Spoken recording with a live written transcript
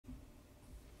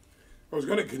I was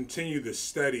going to continue the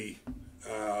study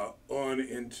on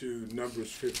into Numbers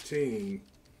 15,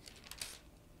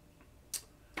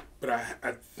 but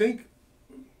I think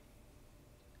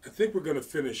we're going to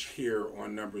finish here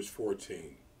on Numbers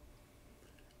 14.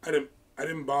 I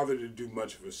didn't bother to do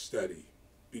much of a study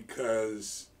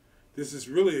because this is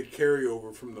really a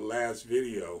carryover from the last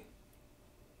video,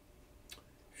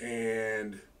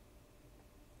 and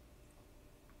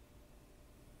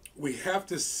we have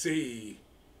to see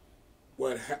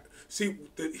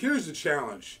here's the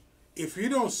challenge. If you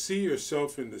don't see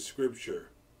yourself in the scripture,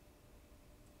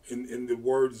 in the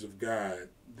words of God,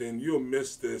 then you'll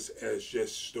miss this as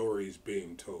just stories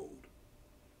being told.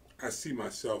 I see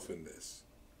myself in this.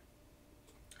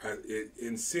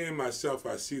 In seeing myself,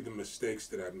 I see the mistakes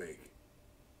that I make.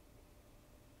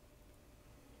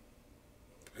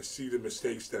 I see the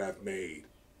mistakes that I've made.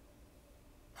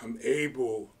 I'm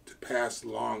able to pass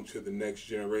along to the next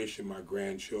generation, my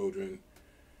grandchildren,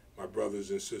 my brothers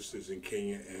and sisters in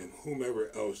Kenya, and whomever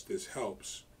else this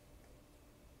helps.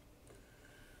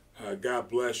 God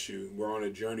bless you. We're on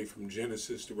a journey from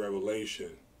Genesis to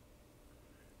Revelation.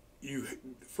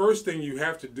 First thing you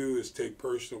have to do is take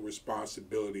personal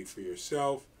responsibility for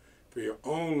yourself, for your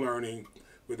own learning,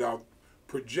 without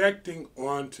projecting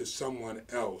onto someone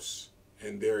else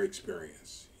and their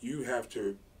experience. You have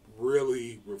to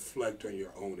really reflect on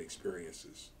your own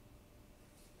experiences.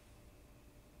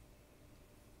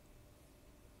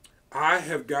 I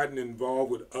have gotten involved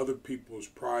with other people's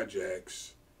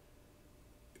projects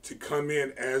to come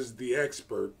in as the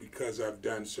expert because I've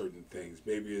done certain things.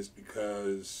 Maybe it's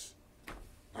because,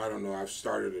 I don't know, I've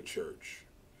started a church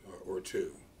or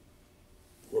two.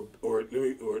 Or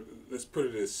let's put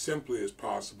it as simply as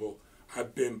possible.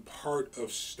 I've been part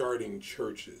of starting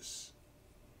churches.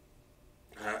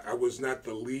 I was not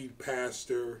the lead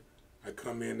pastor. I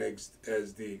come in as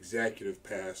the executive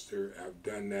pastor. I've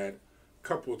done that a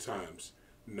couple of times.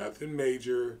 Nothing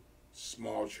major,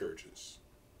 small churches.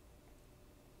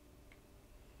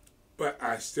 But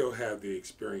I still have the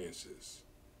experiences.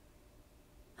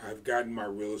 I've gotten my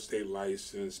real estate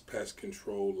license, pest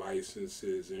control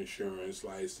licenses, insurance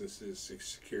licenses,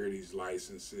 securities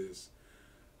licenses.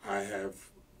 I have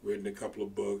written a couple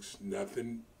of books,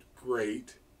 nothing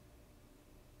great.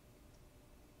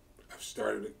 I've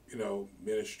started,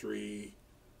 ministry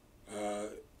out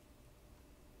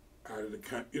of the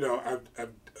country.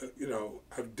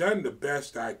 I've done the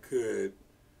best I could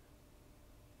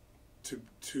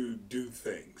to do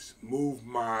things, move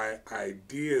my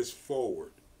ideas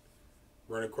forward.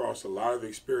 Run across a lot of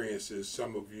experiences.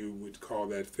 Some of you would call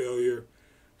that failure.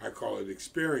 I call it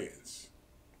experience.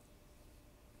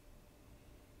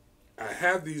 I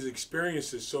have these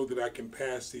experiences so that I can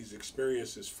pass these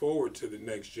experiences forward to the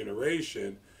next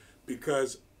generation,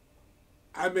 because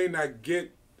I may not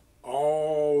get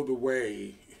all the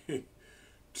way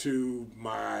to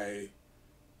my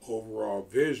overall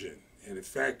vision. And in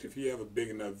fact, if you have a big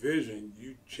enough vision,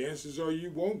 chances are you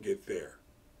won't get there.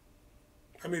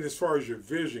 I mean, as far as your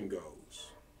vision goes.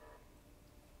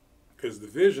 Because the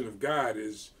vision of God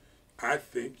is, I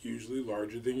think, usually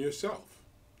larger than yourself.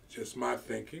 Just my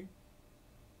thinking.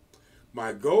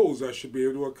 My goals I should be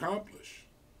able to accomplish.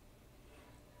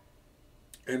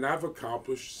 And I've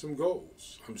accomplished some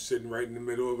goals. I'm sitting right in the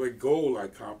middle of a goal I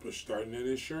accomplished, starting an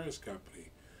insurance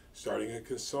company, starting a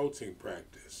consulting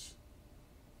practice.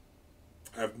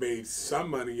 I've made some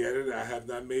money at it. I have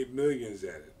not made millions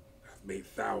at it. I've made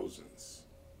thousands.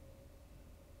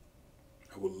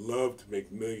 I would love to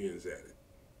make millions at it.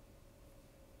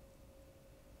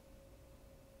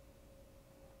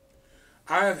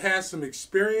 I have had some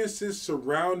experiences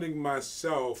surrounding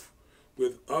myself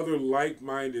with other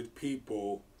like-minded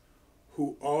people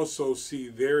who also see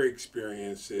their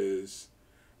experiences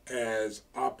as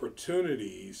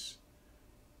opportunities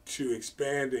to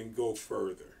expand and go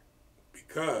further.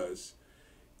 Because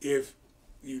if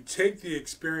you take the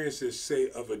experiences, say,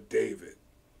 of a David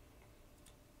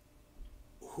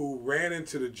who ran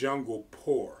into the jungle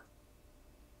poor,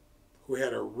 who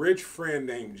had a rich friend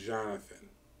named Jonathan,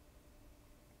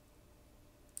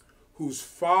 whose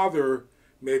father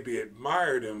maybe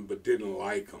admired him but didn't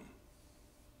like him.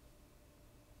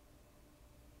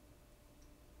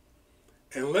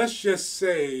 And let's just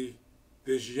say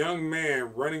this young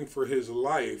man running for his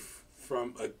life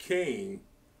from a king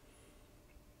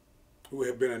who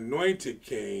had been anointed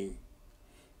king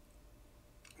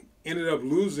ended up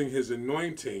losing his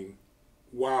anointing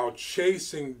while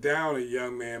chasing down a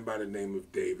young man by the name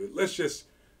of David. Let's just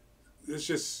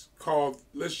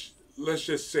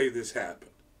say this happened.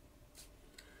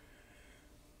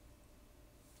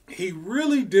 he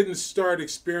really didn't start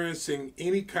experiencing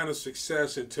any kind of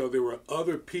success until there were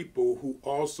other people who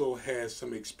also had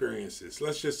some experiences.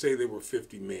 Let's just say there were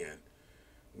 50 men,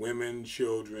 women,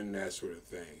 children, that sort of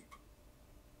thing,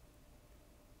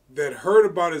 that heard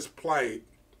about his plight,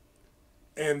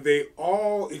 and they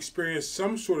all experienced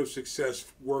some sort of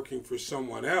success working for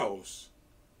someone else,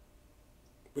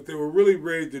 but they were really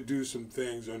ready to do some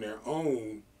things on their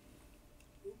own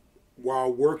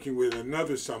while working with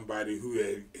another somebody who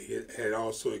had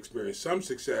also experienced some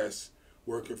success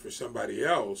working for somebody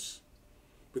else,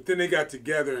 but then they got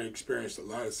together and experienced a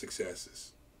lot of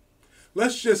successes.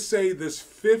 Let's just say this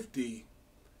 50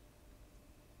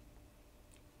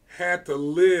 had to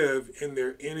live in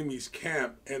their enemy's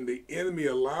camp, and the enemy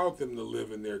allowed them to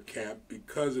live in their camp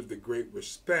because of the great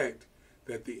respect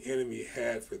that the enemy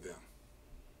had for them,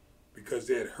 because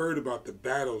they had heard about the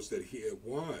battles that he had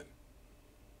won.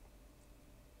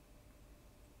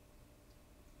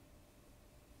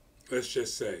 Let's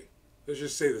just say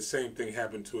the same thing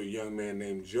happened to a young man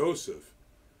named Joseph,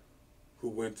 who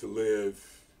went to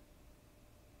live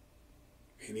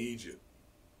in Egypt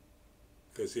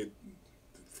because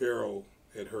Pharaoh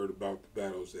had heard about the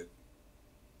battles that.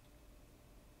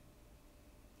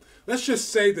 Let's just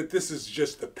say that this is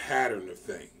just the pattern of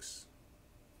things.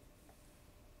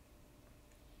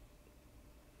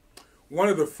 One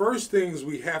of the first things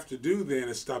we have to do then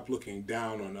is stop looking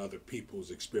down on other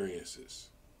people's experiences.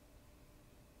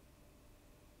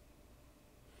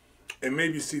 And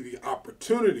maybe see the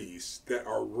opportunities that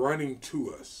are running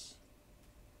to us.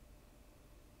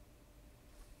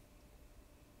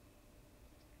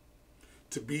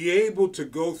 To be able to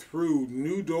go through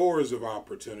new doors of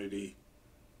opportunity,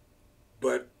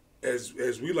 but as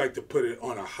we like to put it,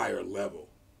 on a higher level.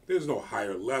 There's no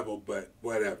higher level, but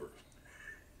whatever.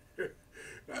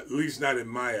 At least not in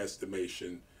my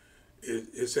estimation.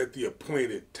 It's at the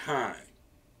appointed time.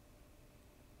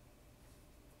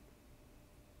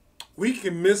 We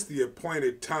can miss the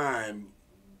appointed time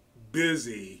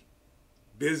busying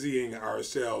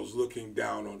ourselves looking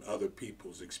down on other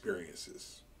people's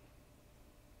experiences.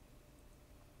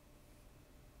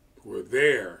 We're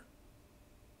there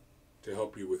to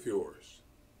help you with yours.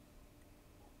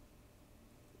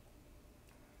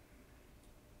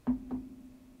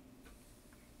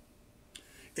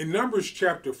 In Numbers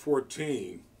chapter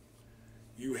 14,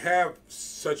 you have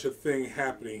such a thing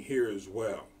happening here as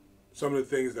well. Some of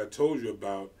the things I told you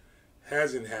about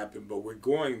hasn't happened, but we're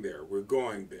going there. We're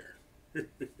going there.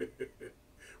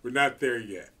 We're not there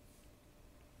yet.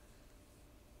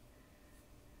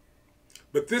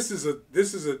 But these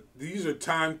are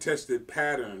time-tested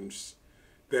patterns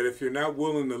that if you're not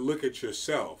willing to look at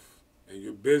yourself and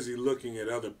you're busy looking at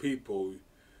other people,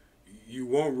 you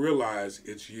won't realize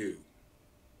it's you.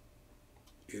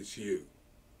 It's you.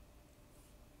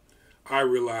 I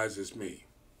realize it's me.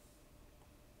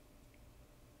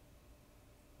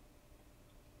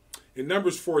 In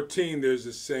Numbers 14, there's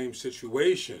the same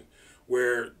situation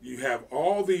where you have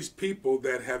all these people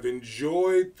that have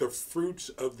enjoyed the fruits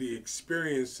of the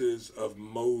experiences of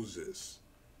Moses.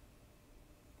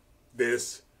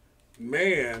 This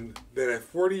man that at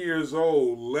 40 years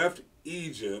old left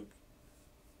Egypt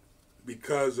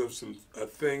because of a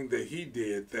thing that he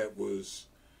did that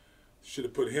should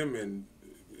have put him in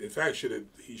fact,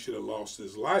 he should have lost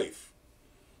his life.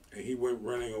 And he went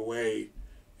running away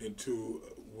into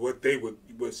what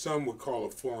some would call a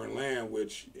foreign land,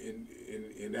 which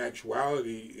in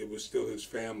actuality it was still his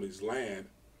family's land,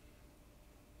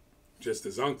 just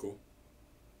his uncle,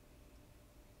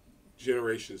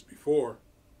 generations before,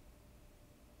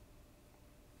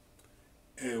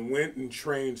 and went and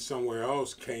trained somewhere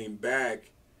else, came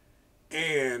back,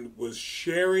 and was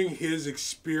sharing his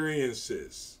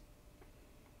experiences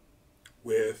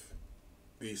with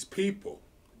these people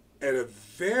at a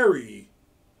very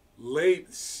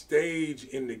late stage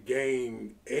in the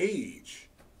game age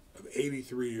of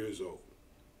 83 years old,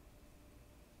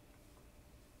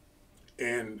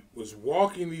 and was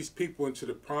walking these people into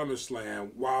the promised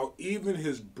land while even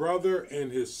his brother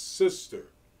and his sister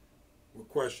were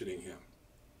questioning him,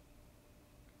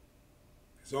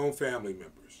 his own family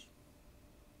members,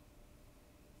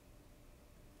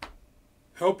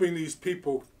 helping these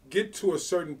people get to a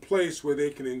certain place where they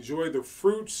can enjoy the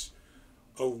fruits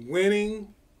of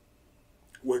winning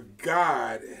what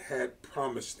God had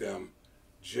promised them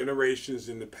generations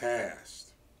in the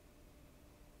past.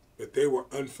 But they were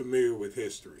unfamiliar with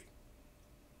history.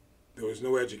 There was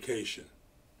no education.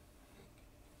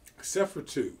 Except for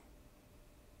two.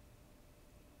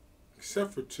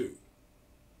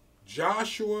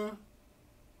 Joshua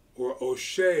or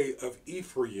Oshea of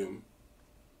Ephraim,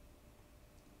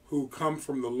 who come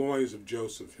from the loins of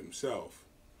Joseph himself,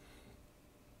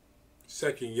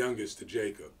 second youngest to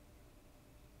Jacob.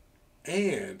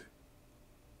 And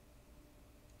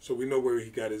so we know where he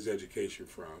got his education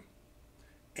from.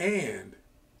 And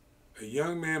a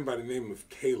young man by the name of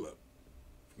Caleb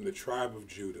from the tribe of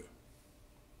Judah.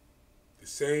 The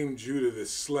same Judah that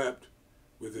slept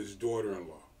with his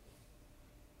daughter-in-law.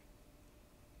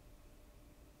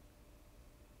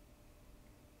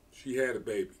 She had a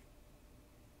baby.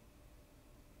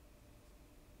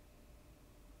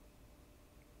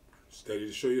 Study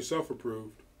to show yourself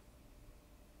approved.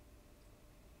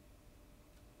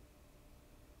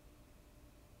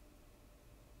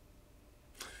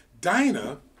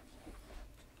 Dinah,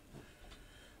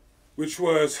 which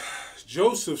was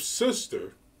Joseph's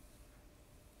sister,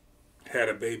 had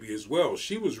a baby as well.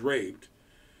 She was raped.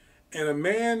 And a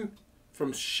man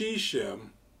from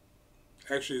Shechem,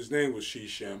 actually his name was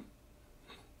Shechem,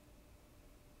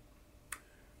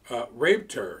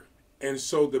 raped her. And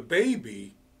so the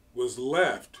baby was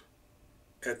left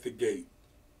at the gate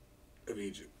of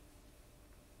Egypt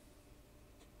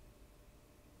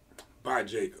by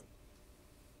Jacob.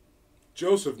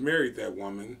 Joseph married that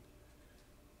woman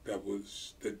that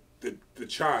was the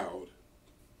child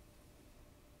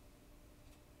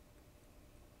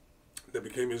that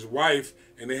became his wife,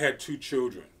 and they had 2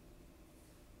 children.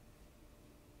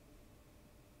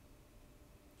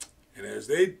 And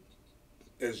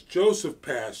as Joseph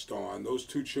passed on, those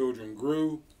 2 children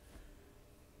grew.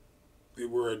 They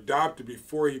were adopted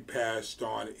before he passed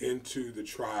on into the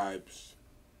tribes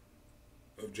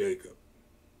of Jacob.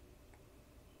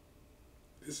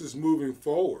 This is moving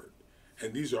forward.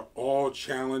 And these are all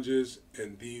challenges,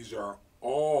 and these are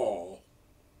all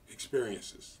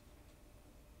experiences.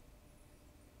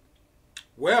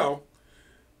 Well,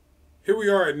 here we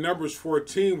are at Numbers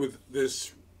 14 with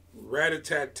this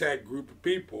rat-a-tat-tat group of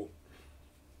people,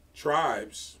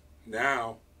 tribes,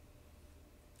 now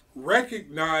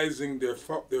recognizing their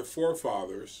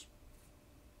forefathers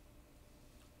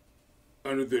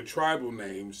under their tribal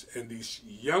names, and these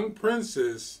young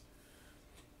princes,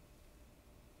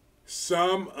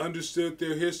 some understood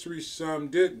their history, some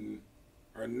didn't.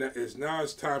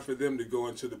 It's time for them to go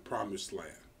into the promised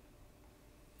land.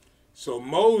 So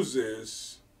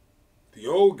Moses, the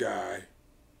old guy,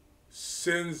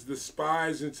 sends the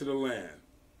spies into the land,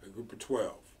 a group of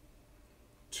 12.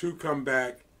 2 come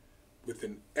back with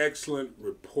an excellent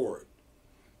report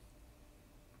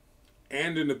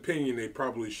and an opinion they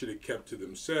probably should have kept to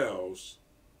themselves,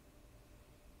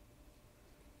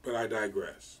 but I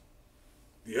digress.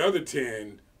 The other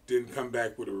 10 didn't come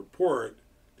back with a report.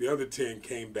 The other 10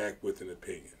 came back with an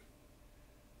opinion.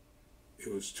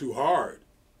 It was too hard.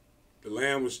 The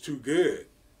land was too good.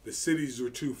 The cities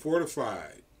were too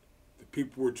fortified. The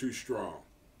people were too strong.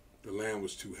 The land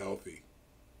was too healthy.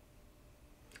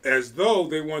 As though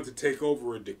they wanted to take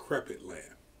over a decrepit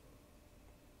land.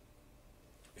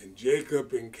 And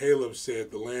Jacob and Caleb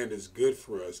said, the land is good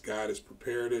for us. God has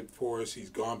prepared it for us. He's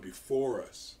gone before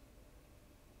us.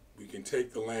 We can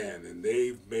take the land. And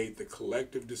they've made the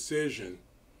collective decision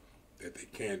that they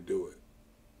can't do it.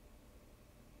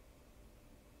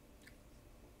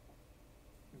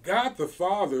 God the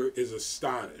Father is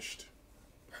astonished.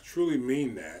 I truly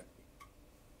mean that.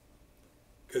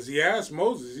 Because he asked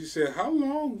Moses, he said, how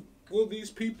long will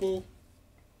these people,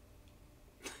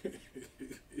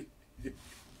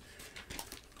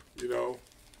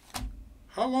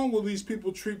 how long will these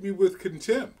people treat me with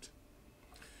contempt?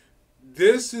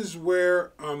 This is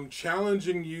where I'm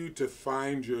challenging you to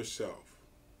find yourself.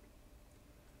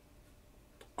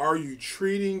 Are you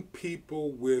treating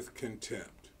people with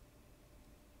contempt?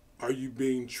 Are you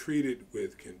being treated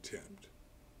with contempt?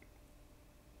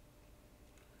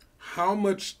 How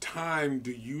much time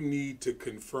do you need to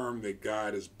confirm that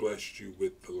God has blessed you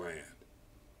with the land?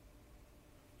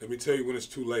 Let me tell you when it's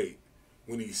too late.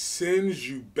 When he sends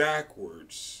you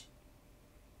backwards,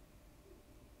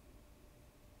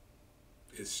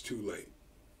 it's too late.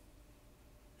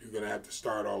 You're going to have to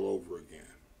start all over again.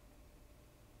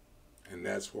 And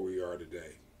that's where we are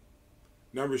today.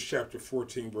 Numbers chapter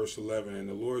 14, verse 11. And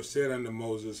the Lord said unto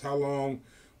Moses, how long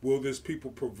will this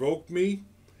people provoke me?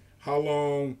 How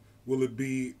long will it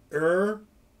be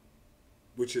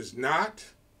which is not?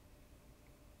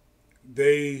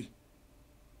 They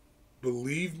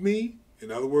believe me.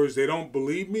 In other words, they don't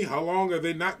believe me. How long are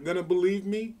they not going to believe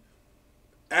me?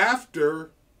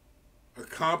 After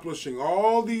accomplishing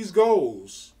all these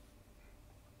goals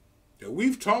that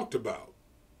we've talked about.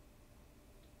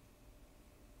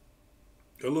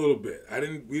 A little bit.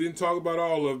 We didn't talk about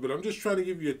all of it, but I'm just trying to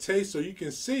give you a taste so you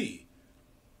can see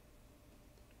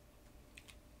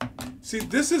See,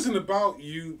 this isn't about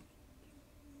you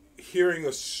hearing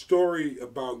a story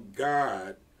about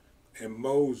God and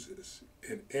Moses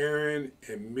and Aaron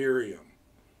and Miriam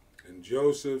and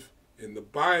Joseph in the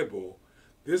Bible.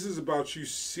 This is about you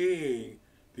seeing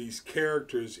these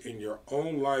characters in your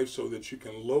own life so that you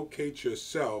can locate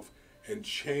yourself and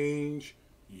change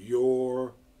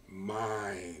your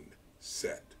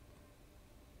mindset.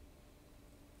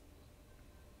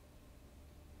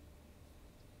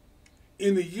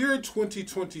 In the year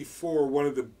 2024, one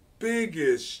of the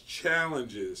biggest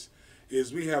challenges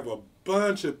is we have a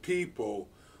bunch of people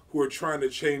who are trying to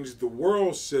change the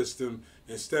world system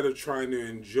instead of trying to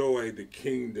enjoy the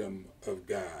kingdom of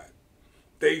God.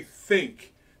 They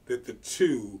think that the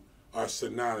two are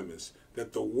synonymous,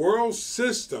 that the world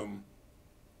system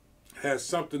has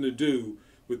something to do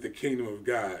with the kingdom of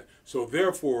God. So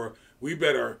therefore, we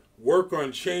better work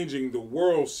on changing the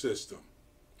world system.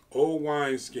 Old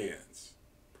wineskins.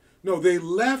 No, they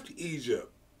left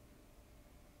Egypt.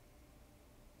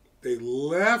 They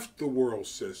left the world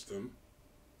system,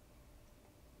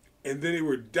 and then they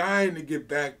were dying to get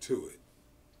back to it.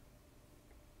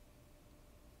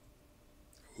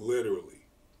 Literally.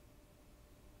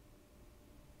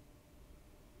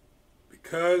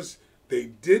 Because they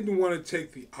didn't want to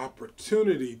take the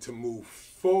opportunity to move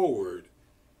forward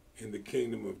in the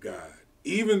kingdom of God.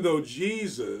 Even though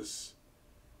Jesus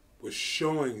was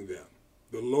showing them,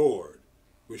 the Lord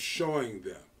was showing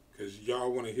them, because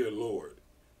y'all want to hear Lord,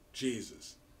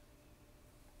 Jesus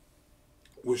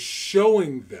was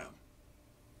showing them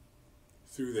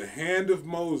through the hand of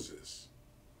Moses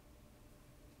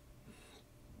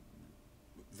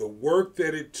the work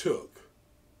that it took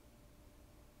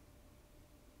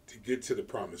to get to the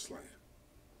promised land.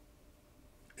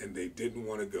 And they didn't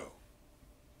want to go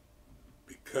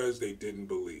because they didn't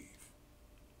believe.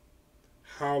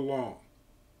 How long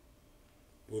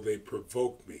will they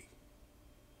provoke me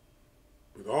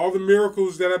with all the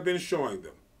miracles that I've been showing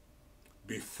them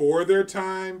before their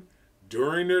time,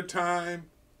 during their time,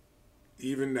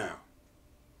 even now?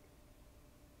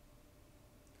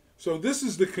 So this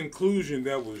is the conclusion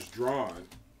that was drawn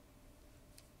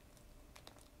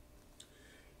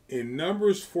in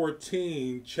Numbers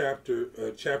 14, chapter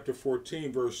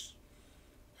 14, verse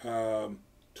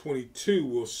 22.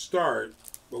 We'll start,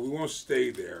 but we won't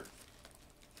stay there.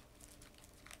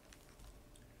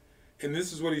 And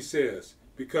this is what he says: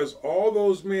 because all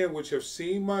those men which have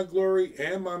seen my glory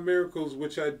and my miracles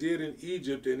which I did in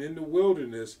Egypt and in the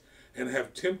wilderness, and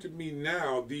have tempted me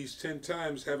now these 10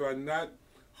 times, have I not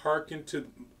hearkened to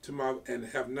my and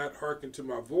have not hearkened to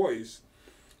my voice,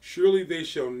 surely they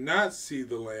shall not see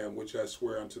the land which I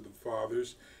swear unto the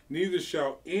fathers, neither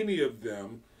shall any of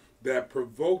them that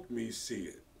provoked me see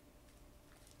it.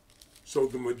 So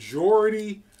the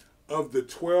majority of the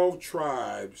 12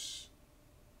 tribes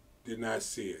did not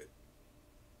see it,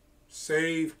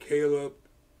 save Caleb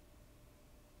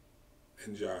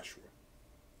and Joshua.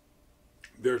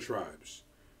 Their tribes.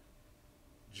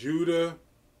 Judah,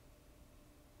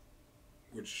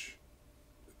 which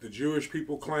the Jewish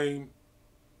people claim,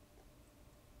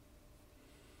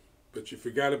 but you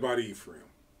forgot about Ephraim,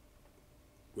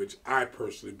 which I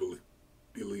personally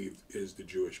believe is the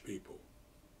Jewish people.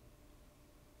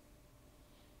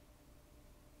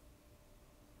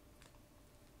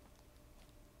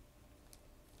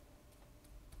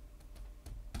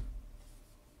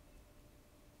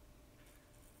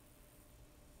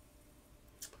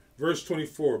 Verse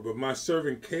 24, but my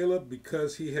servant Caleb,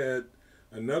 because he had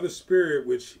another spirit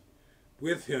which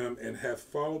with him, and hath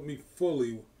followed me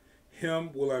fully,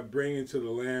 him will I bring into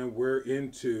the land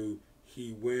whereinto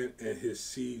he went, and his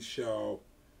seed shall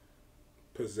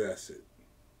possess it.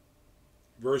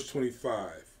 Verse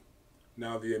 25,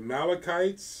 now the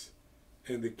Amalekites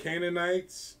and the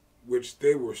Canaanites, which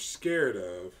they were scared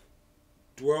of,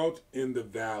 dwelt in the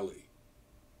valley.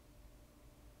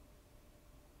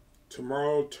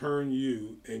 Tomorrow turn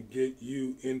you and get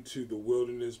you into the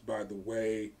wilderness by the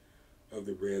way of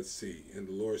the Red Sea. And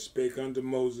the Lord spake unto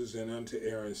Moses and unto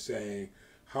Aaron, saying,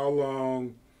 how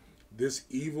long this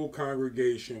evil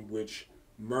congregation which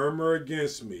murmur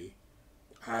against me?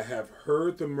 I have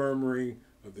heard the murmuring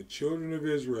of the children of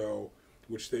Israel,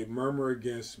 which they murmur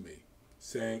against me,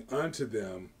 saying unto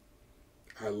them,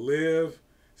 I live,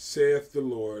 saith the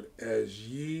Lord, as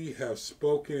ye have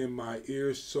spoken in my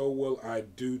ears, so will I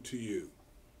do to you.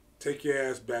 Take your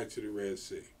ass back to the Red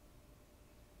Sea.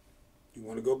 You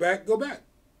want to go back? Go back.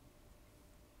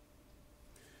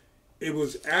 It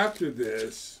was after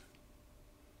this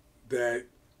that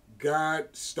God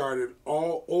started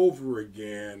all over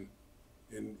again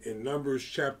in Numbers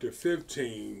chapter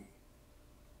 15,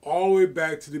 all the way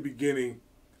back to the beginning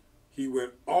He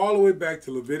went all the way back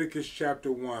to Leviticus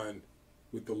chapter 1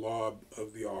 with the law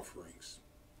of the offerings.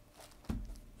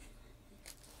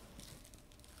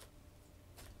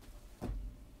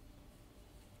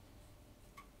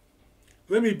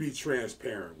 Let me be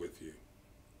transparent with you.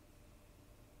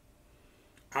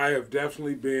 I have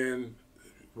definitely been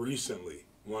recently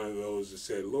one of those that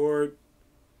said, Lord,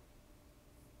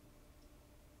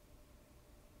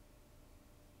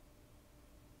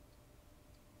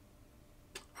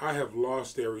 I have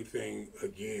lost everything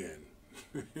again.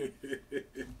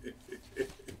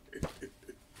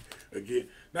 Again,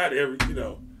 not every,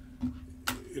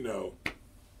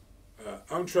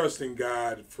 I'm trusting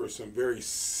God for some very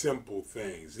simple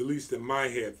things. At least in my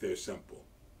head, they're simple.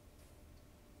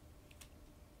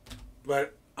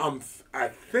 But I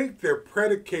think they're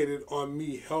predicated on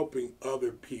me helping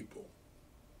other people.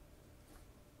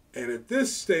 And at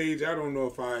this stage, I don't know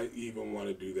if I even want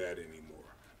to do that anymore.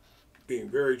 Being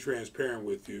very transparent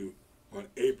with you on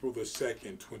April the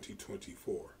 2nd,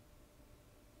 2024.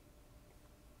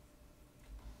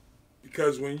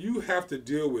 Because when you have to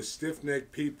deal with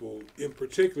stiff-necked people, in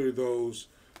particular those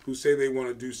who say they want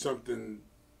to do something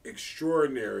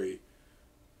extraordinary,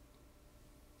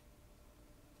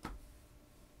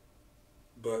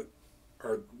 but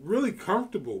are really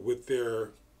comfortable with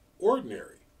their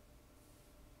ordinary,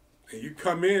 and you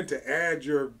come in to add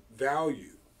your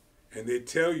value, and they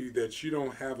tell you that you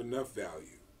don't have enough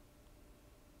value.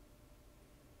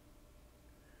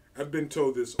 I've been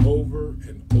told this over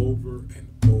and over and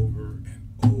over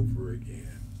and over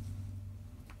again.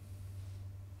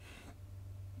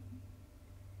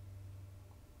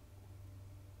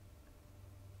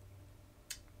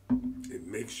 It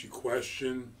makes you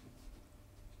question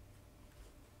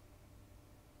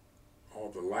all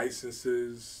the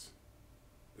licenses,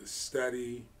 the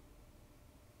study,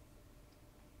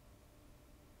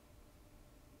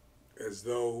 as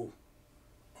though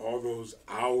all those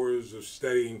hours of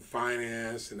studying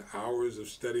finance and hours of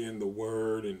studying the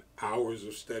word and hours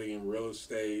of studying real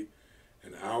estate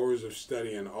and hours of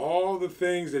studying all the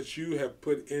things that you have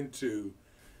put into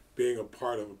being a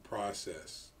part of a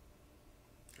process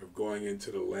of going into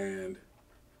the land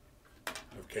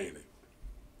of Canaan.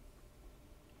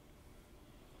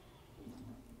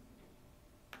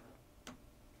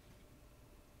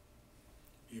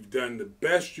 You've done the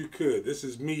best you could. This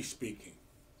is me speaking.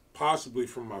 Possibly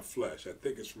from my flesh. I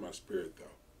think it's from my spirit, though.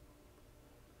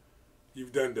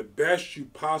 You've done the best you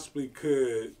possibly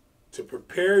could to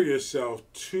prepare yourself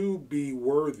to be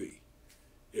worthy,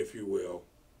 if you will,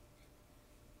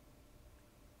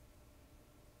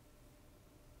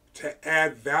 to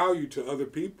add value to other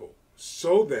people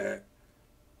so that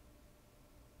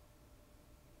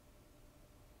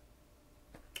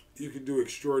you can do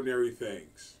extraordinary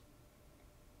things.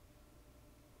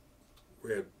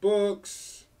 Read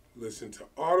books, listen to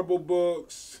audible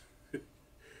books,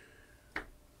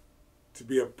 to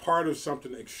be a part of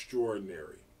something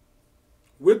extraordinary.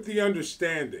 With the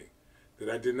understanding that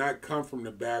I did not come from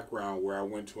the background where I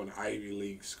went to an Ivy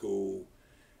League school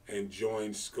and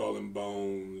joined Skull and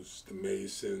Bones, the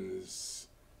Masons,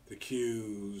 the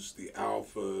Qs, the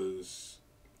Alphas,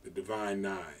 the Divine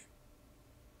Nine.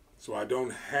 So I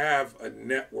don't have a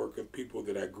network of people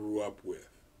that I grew up with.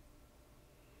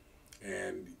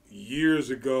 And years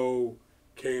ago,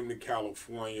 came to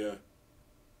California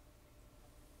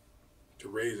to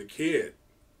raise a kid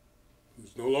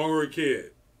who's no longer a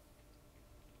kid.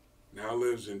 Now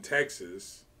lives in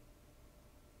Texas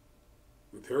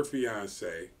with her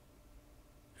fiance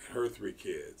and her 3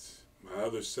 kids. My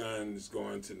other son is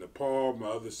going to Nepal. My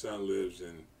other son lives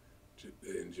in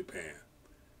Japan.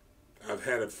 I've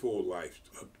had a full life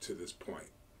up to this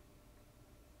point.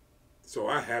 So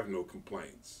I have no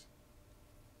complaints.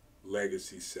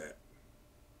 Legacy set.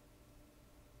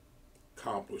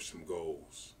 Accomplished some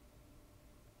goals.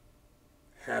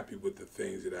 Happy with the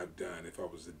things that I've done. If I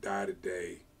was to die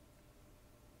today,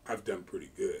 I've done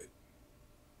pretty good.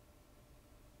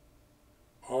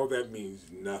 All that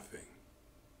means nothing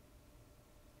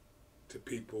to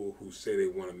people who say they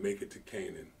want to make it to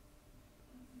Canaan.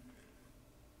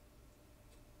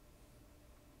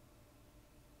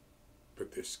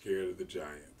 But they're scared of the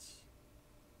giants.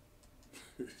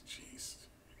 Jeez.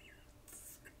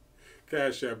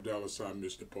 CashApp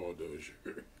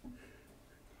 $MrPaulDozier.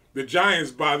 The Giants,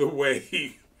 by the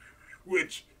way,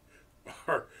 which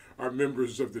are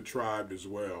members of the tribe as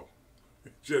well.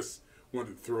 Just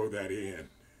wanted to throw that in.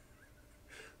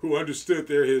 Who understood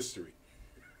their history.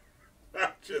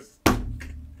 Just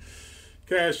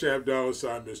CashApp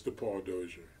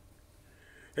 $MrPaulDozier.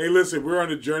 Hey, listen, we're on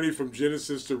a journey from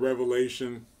Genesis to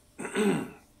Revelation.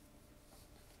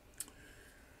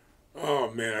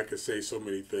 Oh, man, I could say so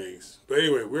many things. But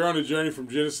anyway, we're on a journey from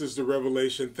Genesis to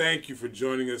Revelation. Thank you for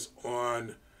joining us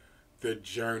on the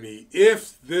journey.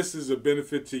 If this is a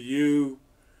benefit to you,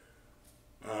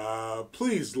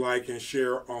 please like and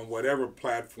share on whatever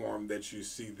platform that you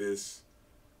see this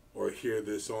or hear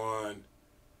this on.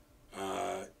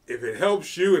 If it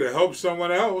helps you, it'll help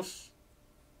someone else.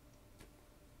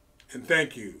 And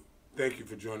thank you. Thank you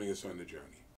for joining us on the journey.